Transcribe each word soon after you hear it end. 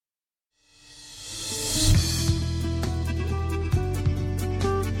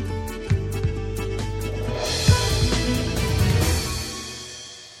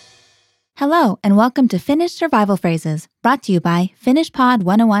Hello, and welcome to Finnish Survival Phrases, brought to you by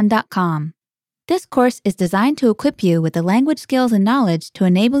FinishPod101.com. This course is designed to equip you with the language skills and knowledge to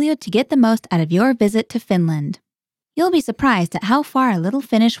enable you to get the most out of your visit to Finland. You'll be surprised at how far a little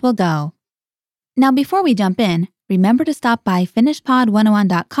Finnish will go. Now, before we jump in, remember to stop by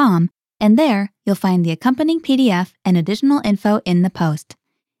FinishPod101.com, and there you'll find the accompanying PDF and additional info in the post.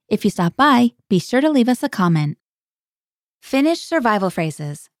 If you stop by, be sure to leave us a comment. Finnish Survival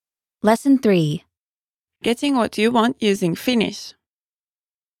Phrases. Lesson 3. Getting what you want using Finnish.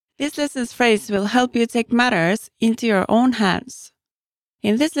 This lesson's phrase will help you take matters into your own hands.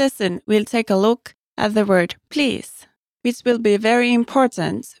 In this lesson, we'll take a look at the word please, which will be very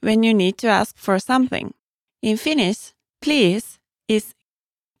important when you need to ask for something. In Finnish, please is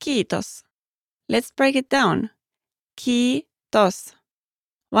kiitos. Let's break it down. Kiitos.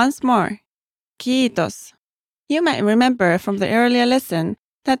 Once more. Kiitos. You might remember from the earlier lesson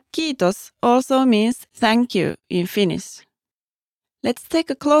that kiitos also means thank you in Finnish. Let's take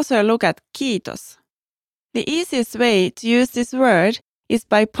a closer look at kiitos. The easiest way to use this word is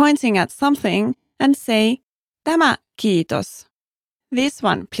by pointing at something and say, tämä kiitos. This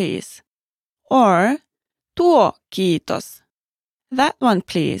one, please. Or, tuo kiitos. That one,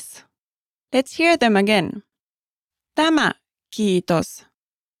 please. Let's hear them again. Tämä kiitos.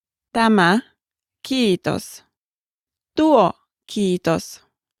 Tämä kiitos. Tuo kiitos.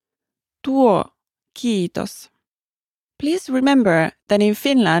 Tuo kiitos. Please remember that in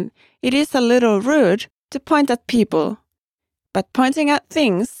Finland, it is a little rude to point at people. But pointing at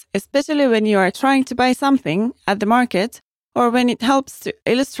things, especially when you are trying to buy something at the market or when it helps to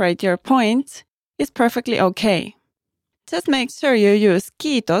illustrate your point, is perfectly okay. Just make sure you use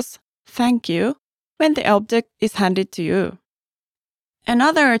kiitos, thank you, when the object is handed to you.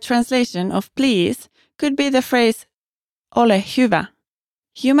 Another translation of please could be the phrase ole hyvä.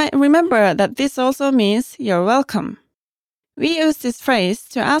 You might remember that this also means you're welcome. We use this phrase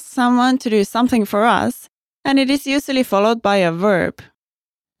to ask someone to do something for us, and it is usually followed by a verb.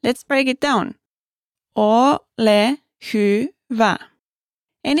 Let's break it down. Ole hyvä.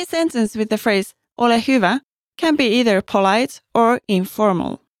 Any sentence with the phrase ole hyvä can be either polite or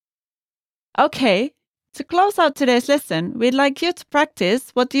informal. Okay, to close out today's lesson, we'd like you to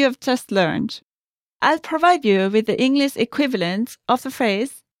practice what you have just learned. I'll provide you with the English equivalent of the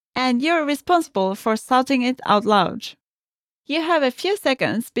phrase, and you're responsible for shouting it out loud. You have a few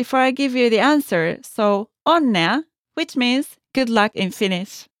seconds before I give you the answer, so onnea, which means good luck in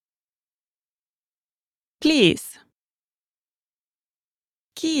Finnish. Please.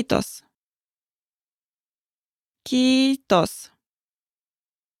 Kiitos. Kiitos.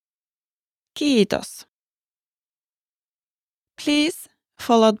 Kiitos. Please,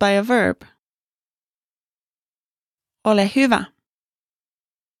 followed by a verb. Ole hyvä.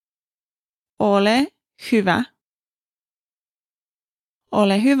 Ole hyvä.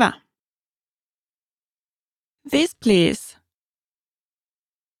 Ole hyvä. This please.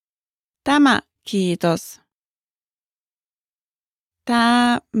 Tämä kiitos.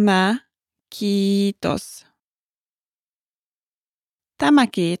 Tämä kiitos. Tämä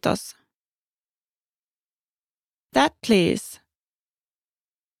kiitos. That please.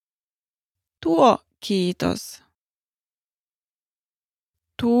 Tuo kiitos.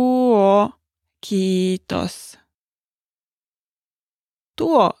 Tuo kiitos.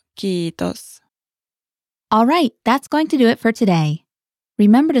 Tuo kiitos. All right, that's going to do it for today.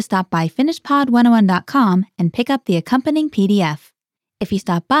 Remember to stop by FinishPod101.com and pick up the accompanying PDF. If you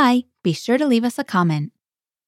stop by, be sure to leave us a comment.